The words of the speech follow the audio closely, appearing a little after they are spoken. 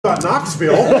about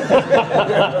Knoxville.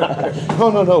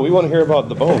 No, we want to hear about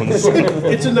the bones.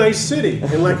 It's a nice city,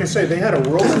 and like I say, they had a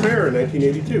World's Fair in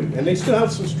 1982, and they still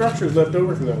have some structures left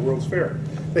over from that World's Fair.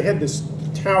 They had this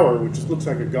tower, which just looks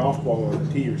like a golf ball on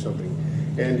a tee or something,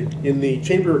 and in the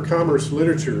Chamber of Commerce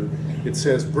literature, it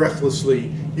says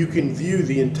breathlessly, "You can view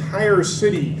the entire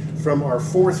city from our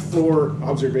 4th floor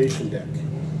observation deck."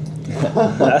 We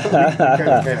kind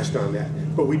of passed on that,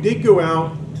 but we did go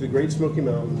out to the Great Smoky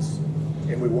Mountains,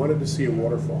 and we wanted to see a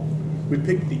waterfall. We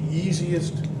picked the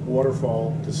easiest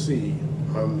waterfall to see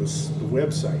on the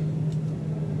website.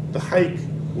 The hike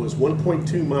was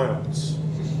 1.2 miles.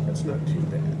 That's not too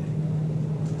bad.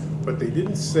 But they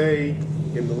didn't say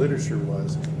in the literature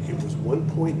was it was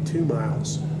 1.2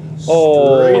 miles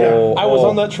straight up. I was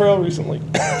on that trail recently.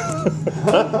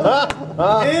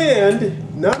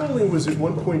 And not only was it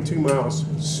 1.2 miles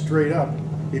straight up,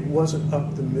 it wasn't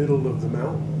up the middle of the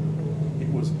mountain. It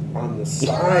was on the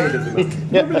side of the mountain.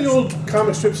 Remember the old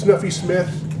comic strip Snuffy Smith?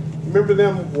 Remember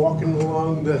them walking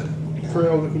along the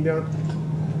trail looking down?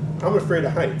 I'm afraid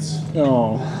of heights.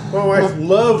 Oh. My wife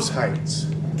loves heights,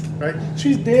 right?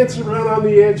 She's dancing around on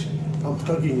the edge. I'm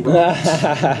hugging rocks.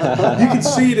 You can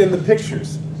see it in the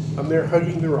pictures. I'm there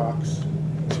hugging the rocks.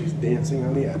 She's dancing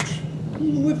on the edge.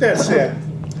 With that said,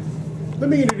 let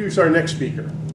me introduce our next speaker.